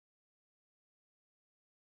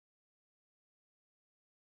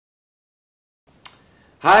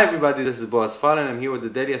Hi everybody, this is Boaz Fyler and I'm here with the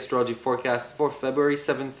daily astrology forecast for February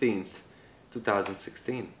 17th,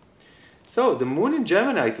 2016. So, the moon in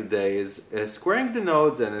Gemini today is squaring the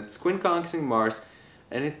nodes and it's quincunxing Mars,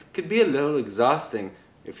 and it could be a little exhausting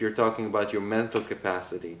if you're talking about your mental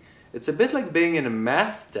capacity. It's a bit like being in a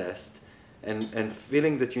math test and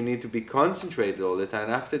feeling that you need to be concentrated all the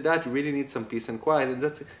time. After that, you really need some peace and quiet, and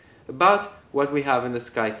that's about what we have in the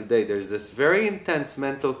sky today. There's this very intense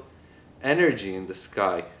mental energy in the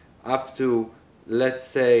sky up to, let's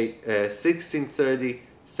say, 16:30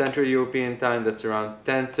 Central European time. That's around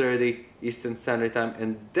 10:30 Eastern Standard Time,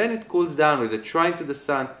 and then it cools down with a trine to the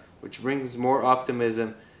sun, which brings more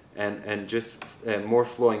optimism and just more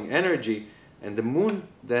flowing energy, and the moon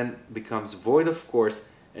then becomes void of course,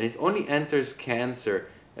 and it only enters Cancer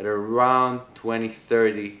at around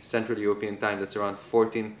 20:30 Central European time. That's around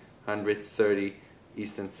 1430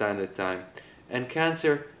 Eastern Standard Time, and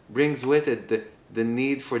Cancer brings with it the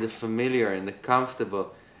need for the familiar and the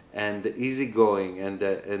comfortable and the easygoing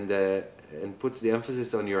and puts the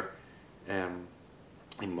emphasis on your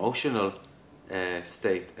emotional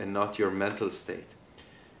state and not your mental state.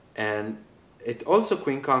 And it also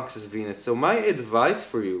quincunxes Venus. So my advice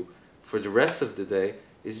for you for the rest of the day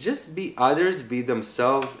is just be others, be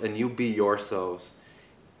themselves, and you be yourselves.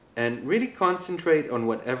 And really concentrate on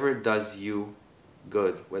whatever does you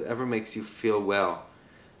good, whatever makes you feel well.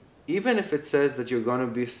 Even if it says that you're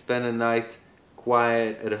going to spend a night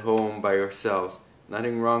quiet at home by yourselves,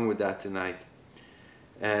 nothing wrong with that tonight.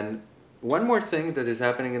 And one more thing that is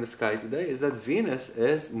happening in the sky today is that Venus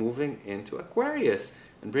is moving into Aquarius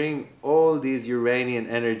and bringing all these Uranian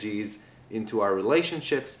energies into our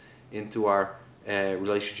relationships, into our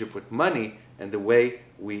relationship with money, and the way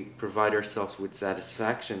we provide ourselves with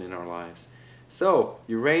satisfaction in our lives. So,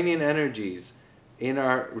 Uranian energies in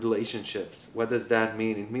our relationships, what does that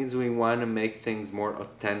mean? It means we want to make things more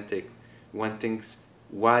authentic. We want things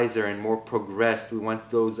wiser and more progressed. We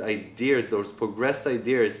want those ideas, those progressed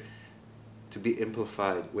ideas, to be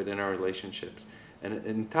amplified within our relationships. And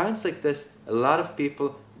in times like this, a lot of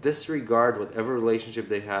people disregard whatever relationship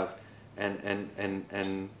they have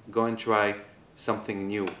and go and try something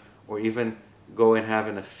new, or even go and have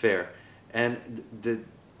an affair. And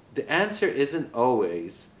the answer isn't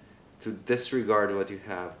always to disregard what you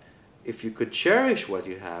have. If you could cherish what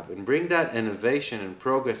you have and bring that innovation and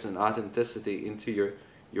progress and authenticity into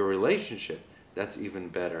your relationship, that's even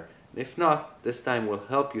better. And if not, this time will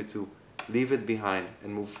help you to leave it behind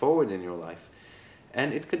and move forward in your life.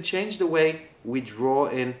 And it could change the way we draw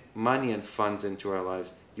in money and funds into our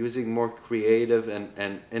lives, using more creative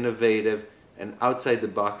and innovative and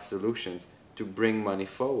outside-the-box solutions to bring money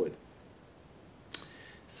forward.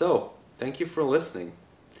 So, thank you for listening,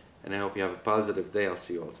 and I hope you have a positive day. I'll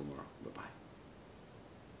see you all tomorrow. Bye-bye.